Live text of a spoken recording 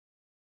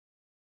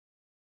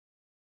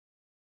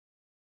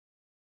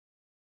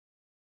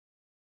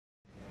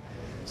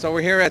So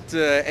we're here at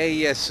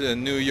AES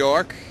New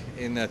York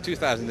in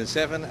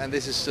 2007, and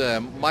this is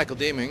Michael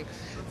Deming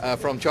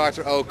from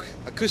CharterOak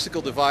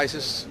Acoustical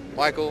Devices.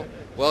 Michael,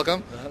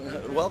 welcome.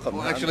 Welcome.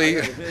 Well,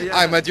 actually,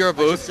 I'm at your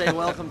booth. I should say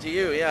welcome to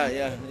you.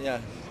 Yeah.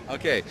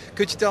 Okay.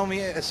 Could you tell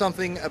me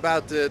something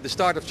about the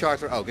start of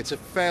CharterOak? It's a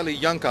fairly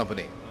young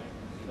company.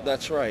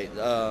 That's right.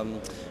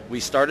 We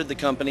started the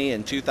company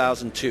in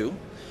 2002.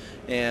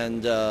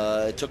 And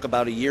it took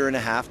about a year and a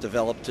half to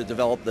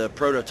develop the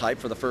prototype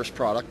for the first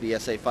product, the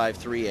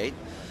SA538.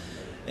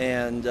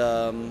 And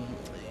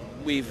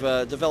we've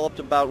developed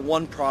about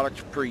one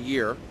product per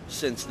year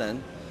since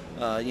then.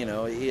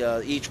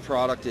 Each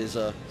product is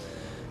a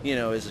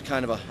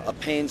kind of a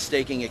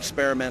painstaking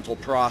experimental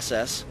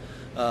process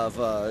of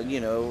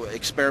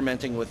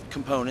experimenting with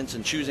components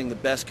and choosing the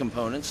best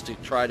components to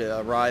try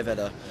to arrive at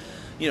a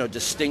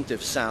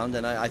distinctive sound,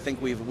 and I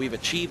think we've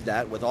achieved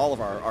that with all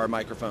of our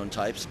microphone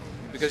types.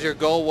 Because your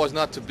goal was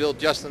not to build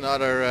just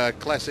another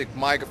classic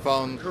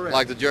microphone. Correct.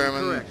 Like the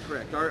German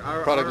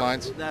product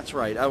lines. That's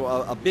right.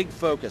 A big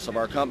focus of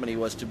our company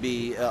was to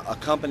be a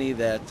company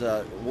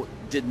that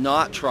did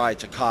not try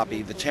to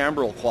copy the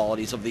timbral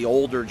qualities of the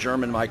older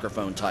German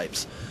microphone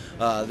types.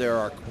 There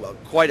are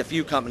quite a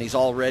few companies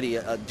already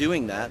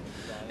doing that.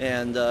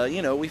 And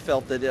we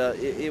felt that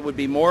it would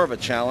be more of a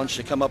challenge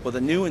to come up with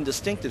a new and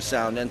distinctive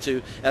sound, and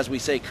to, as we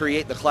say,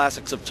 create the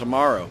classics of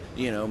tomorrow.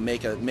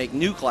 Make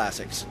new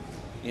classics.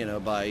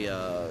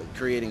 By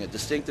creating a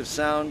distinctive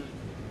sound,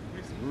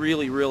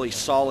 really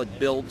solid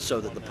build, so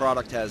that the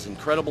product has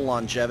incredible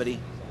longevity,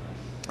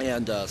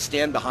 and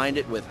stand behind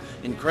it with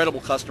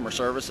incredible customer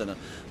service and a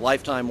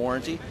lifetime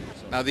warranty.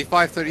 Now the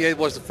 538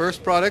 was the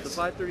first product. The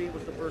 538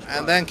 was the first product.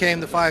 And then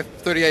came the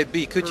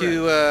 538B. Could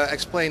you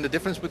explain the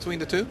difference between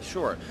the two?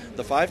 Sure.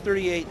 The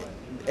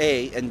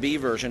 538A and B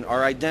version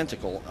are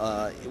identical,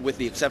 with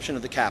the exception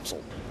of the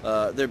capsule.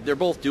 They're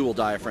both dual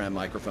diaphragm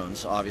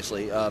microphones,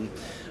 obviously.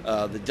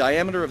 The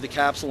diameter of the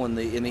capsule in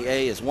the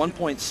A is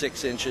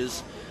 1.6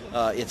 inches.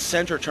 It's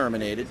center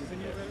terminated,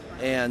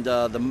 and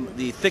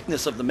the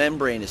thickness of the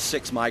membrane is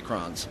 6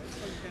 microns.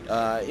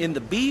 In the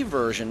B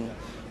version,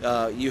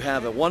 you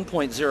have a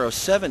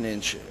 1.07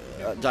 inch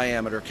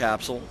diameter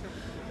capsule,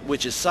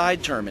 which is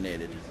side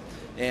terminated,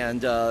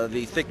 and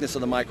the thickness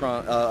of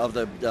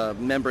the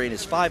membrane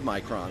is 5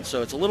 microns.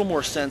 So it's a little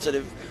more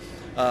sensitive.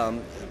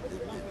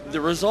 The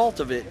result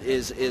of it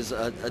is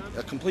a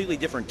completely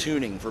different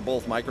tuning for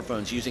both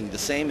microphones, using the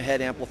same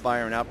head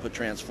amplifier and output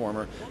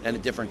transformer and a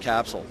different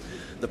capsule.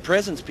 The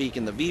presence peak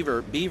in the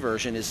B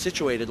version is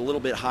situated a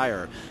little bit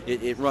higher.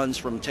 It runs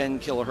from 10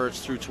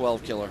 kilohertz through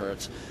 12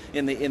 kilohertz.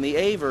 In the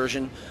A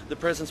version, the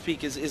presence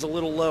peak is a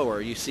little lower.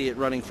 You see it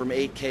running from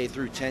 8K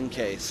through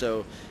 10K.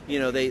 So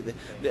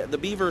the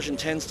B version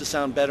tends to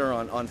sound better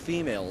on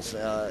females.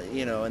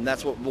 And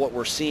that's what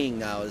we're seeing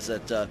now, is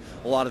that a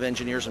lot of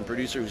engineers and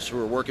producers who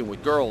are working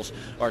with girls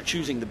are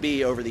choosing the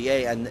B over the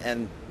A,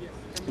 and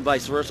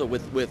vice versa,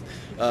 with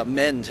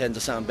men tend to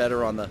sound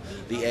better on the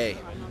A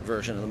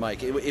version of the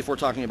mic. If we're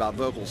talking about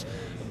vocals,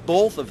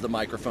 both of the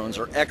microphones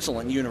are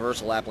excellent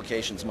universal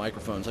applications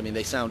microphones. I mean,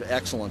 they sound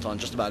excellent on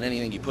just about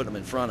anything you put them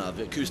in front of.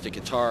 Acoustic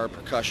guitar,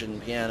 percussion,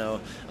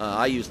 piano.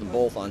 I use them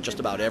both on just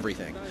about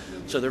everything.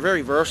 So they're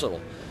very versatile.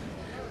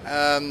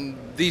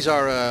 These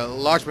are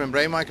large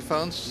membrane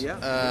microphones.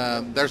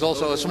 Yeah. There's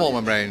also a small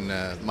membrane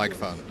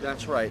microphone.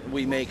 That's right.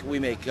 We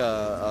make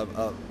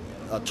a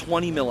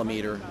 20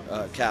 millimeter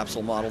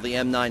capsule model, the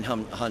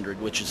M900,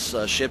 which is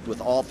shipped with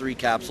all 3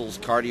 capsules: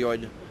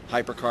 cardioid,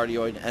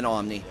 hypercardioid, and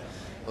omni.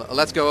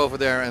 Let's go over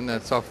there and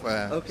talk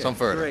some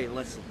further. Great.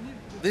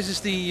 This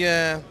is the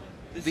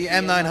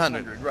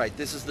M900. Right.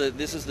 This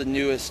is the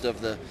newest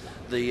of the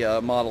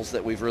models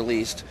that we've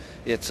released.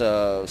 It's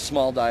a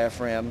small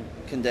diaphragm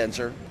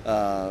condenser.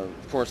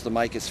 Of course, the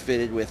mic is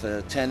fitted with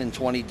a 10 and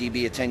 20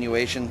 dB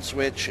attenuation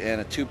switch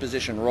and a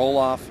 2-position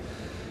roll-off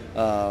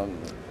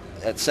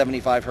at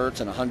 75 hertz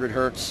and 100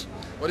 hertz.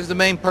 What is the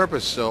main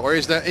purpose, or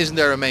isn't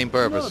there a main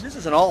purpose? No, this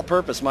is an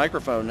all-purpose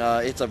microphone.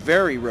 It's a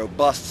very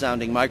robust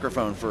sounding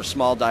microphone for a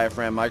small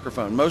diaphragm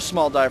microphone. Most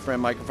small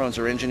diaphragm microphones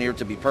are engineered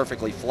to be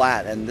perfectly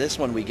flat, and this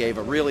one we gave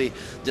a really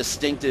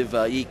distinctive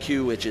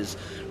EQ, which is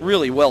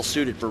really well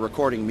suited for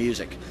recording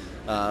music.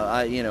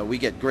 We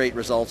get great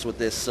results with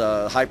this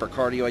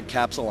hypercardioid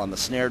capsule on the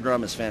snare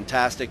drum. Is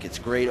fantastic. It's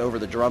great over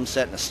the drum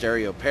set in a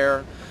stereo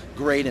pair.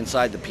 Great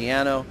inside the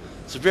piano.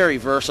 It's a very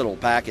versatile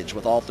package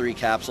with all 3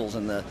 capsules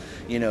and the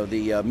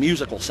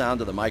musical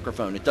sound of the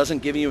microphone. It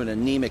doesn't give you an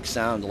anemic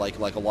sound like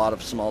a lot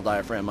of small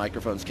diaphragm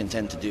microphones can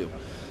tend to do.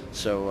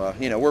 So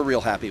we're real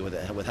happy with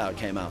it, with how it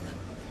came out.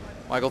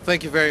 Michael,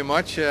 thank you very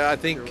much. I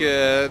think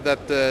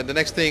that the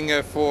next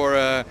thing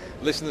for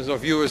listeners or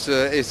viewers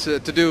to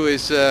do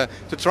is to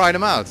try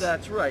them out.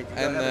 That's right.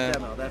 And have a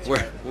demo. That's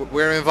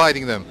we're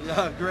inviting them.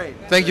 Oh, great.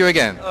 Thank you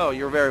again. Oh,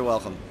 you're very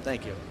welcome.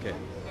 Thank you. Okay.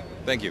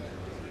 Thank you.